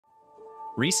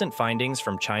Recent findings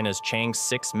from China's Chang'e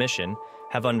 6 mission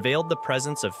have unveiled the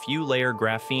presence of few-layer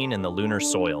graphene in the lunar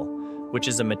soil, which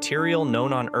is a material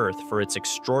known on Earth for its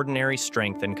extraordinary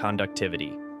strength and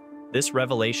conductivity. This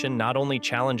revelation not only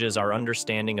challenges our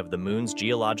understanding of the Moon's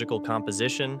geological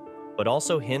composition, but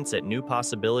also hints at new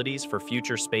possibilities for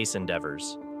future space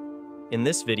endeavors. In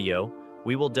this video,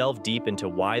 we will delve deep into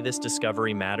why this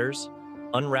discovery matters,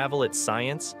 unravel its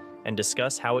science, and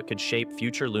discuss how it could shape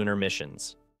future lunar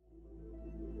missions.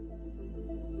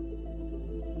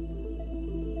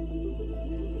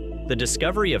 The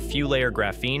discovery of few-layer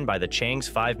graphene by the Chang'e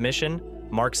 5 mission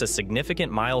marks a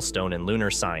significant milestone in lunar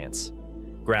science.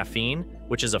 Graphene,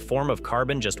 which is a form of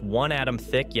carbon just one atom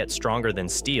thick yet stronger than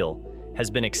steel, has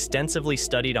been extensively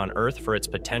studied on Earth for its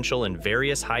potential in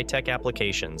various high-tech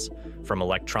applications, from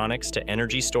electronics to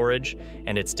energy storage,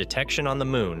 and its detection on the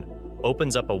Moon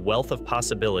opens up a wealth of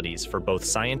possibilities for both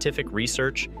scientific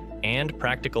research and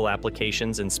practical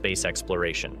applications in space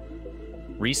exploration.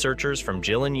 Researchers from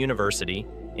Jilin University,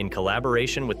 in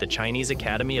collaboration with the Chinese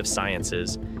Academy of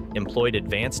Sciences, employed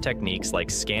advanced techniques like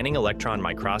scanning electron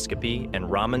microscopy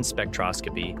and Raman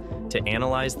spectroscopy to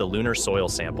analyze the lunar soil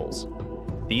samples.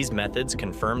 These methods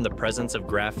confirm the presence of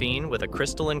graphene with a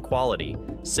crystalline quality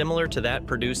similar to that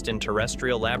produced in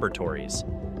terrestrial laboratories,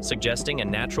 suggesting a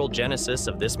natural genesis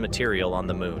of this material on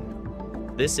the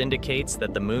Moon. This indicates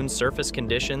that the Moon's surface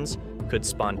conditions could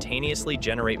spontaneously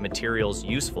generate materials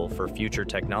useful for future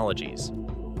technologies.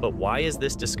 But why is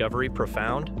this discovery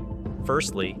profound?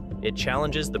 Firstly, it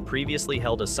challenges the previously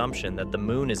held assumption that the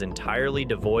Moon is entirely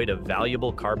devoid of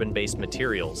valuable carbon-based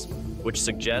materials, which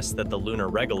suggests that the lunar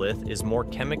regolith is more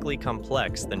chemically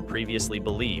complex than previously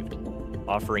believed,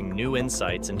 offering new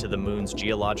insights into the Moon's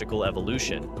geological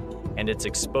evolution and its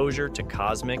exposure to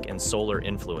cosmic and solar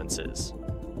influences.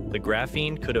 The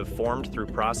graphene could have formed through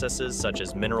processes such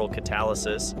as mineral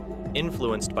catalysis,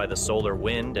 influenced by the solar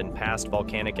wind and past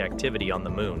volcanic activity on the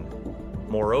Moon.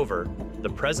 Moreover, the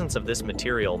presence of this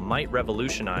material might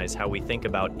revolutionize how we think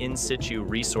about in situ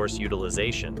resource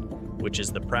utilization, which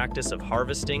is the practice of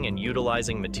harvesting and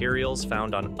utilizing materials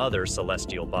found on other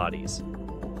celestial bodies.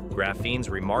 Graphene's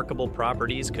remarkable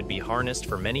properties could be harnessed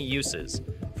for many uses,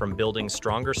 from building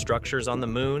stronger structures on the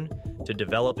Moon to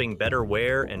developing better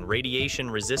wear and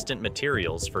radiation-resistant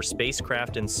materials for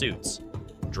spacecraft and suits,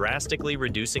 drastically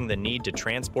reducing the need to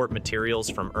transport materials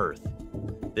from Earth.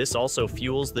 This also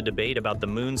fuels the debate about the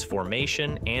Moon's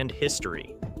formation and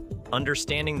history.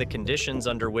 Understanding the conditions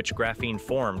under which graphene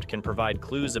formed can provide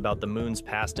clues about the Moon's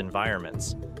past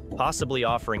environments, possibly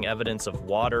offering evidence of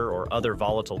water or other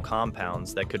volatile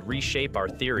compounds that could reshape our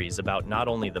theories about not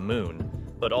only the Moon,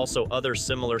 but also other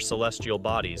similar celestial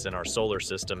bodies in our solar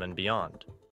system and beyond.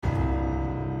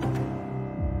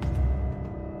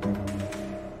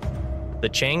 The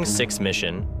Chang'e 6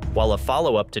 mission, while a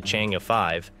follow-up to Chang'e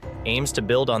 5, aims to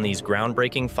build on these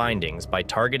groundbreaking findings by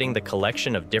targeting the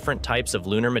collection of different types of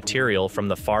lunar material from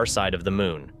the far side of the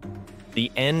Moon.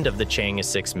 The end of the Chang'e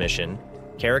 6 mission,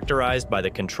 characterized by the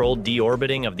controlled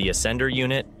deorbiting of the Ascender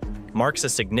unit, marks a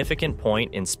significant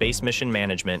point in space mission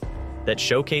management that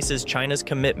showcases China's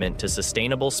commitment to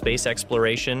sustainable space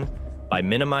exploration by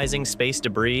minimizing space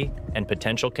debris and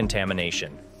potential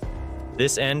contamination.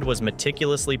 This end was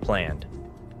meticulously planned.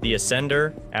 The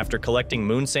Ascender, after collecting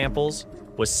Moon samples,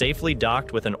 was safely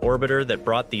docked with an orbiter that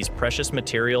brought these precious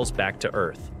materials back to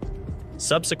Earth.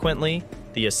 Subsequently,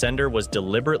 the Ascender was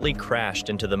deliberately crashed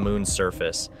into the Moon's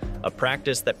surface, a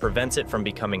practice that prevents it from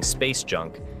becoming space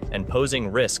junk and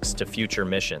posing risks to future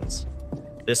missions.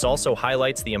 This also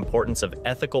highlights the importance of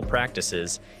ethical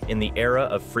practices in the era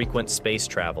of frequent space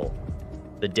travel.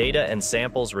 The data and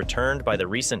samples returned by the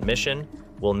recent mission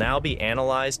will now be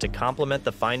analyzed to complement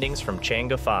the findings from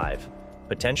Chang'e 5,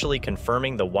 potentially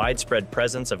confirming the widespread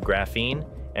presence of graphene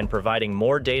and providing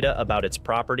more data about its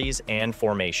properties and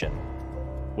formation.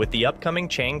 With the upcoming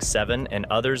Chang'e 7 and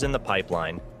others in the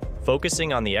pipeline,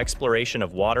 focusing on the exploration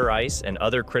of water ice and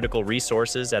other critical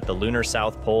resources at the lunar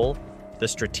South Pole, the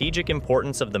strategic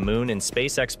importance of the Moon in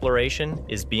space exploration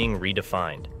is being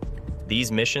redefined.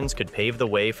 These missions could pave the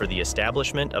way for the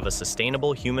establishment of a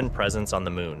sustainable human presence on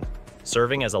the Moon,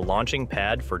 serving as a launching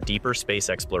pad for deeper space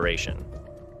exploration.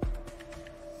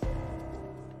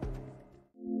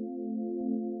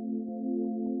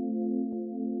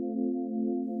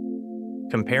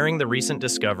 Comparing the recent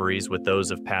discoveries with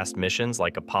those of past missions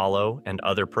like Apollo and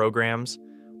other programs,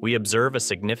 we observe a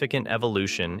significant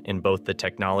evolution in both the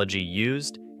technology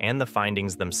used and the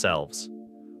findings themselves.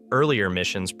 Earlier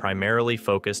missions primarily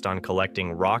focused on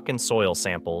collecting rock and soil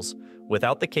samples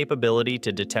without the capability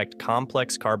to detect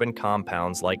complex carbon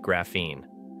compounds like graphene.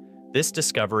 This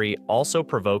discovery also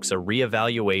provokes a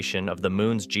re-evaluation of the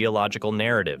moon's geological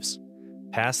narratives.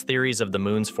 Past theories of the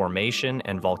moon's formation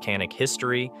and volcanic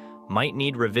history might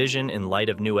need revision in light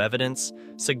of new evidence,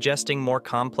 suggesting more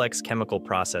complex chemical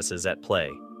processes at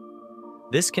play.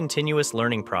 This continuous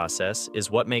learning process is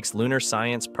what makes lunar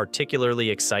science particularly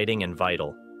exciting and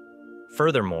vital.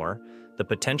 Furthermore, the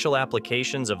potential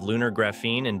applications of lunar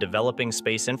graphene in developing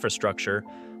space infrastructure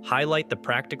highlight the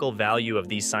practical value of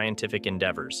these scientific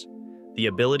endeavors. The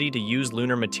ability to use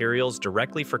lunar materials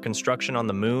directly for construction on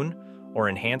the moon or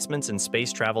enhancements in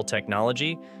space travel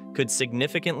technology could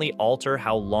significantly alter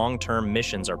how long-term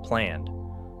missions are planned.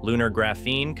 Lunar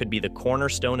graphene could be the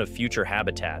cornerstone of future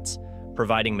habitats,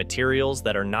 providing materials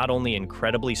that are not only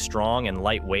incredibly strong and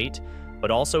lightweight,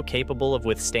 but also capable of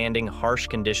withstanding harsh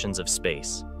conditions of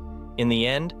space. In the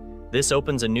end, this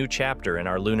opens a new chapter in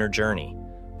our lunar journey,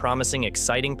 promising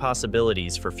exciting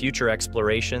possibilities for future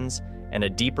explorations and a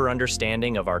deeper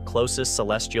understanding of our closest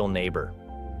celestial neighbor.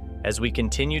 As we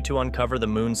continue to uncover the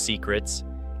moon's secrets,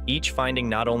 each finding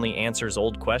not only answers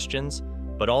old questions,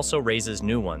 but also raises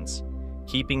new ones,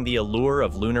 keeping the allure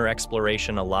of lunar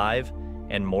exploration alive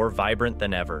and more vibrant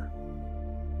than ever.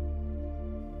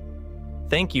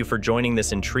 Thank you for joining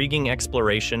this intriguing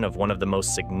exploration of one of the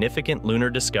most significant lunar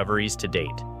discoveries to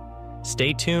date.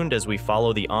 Stay tuned as we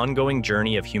follow the ongoing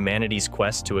journey of humanity's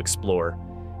quest to explore,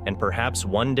 and perhaps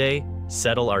one day,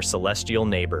 settle our celestial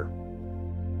neighbor.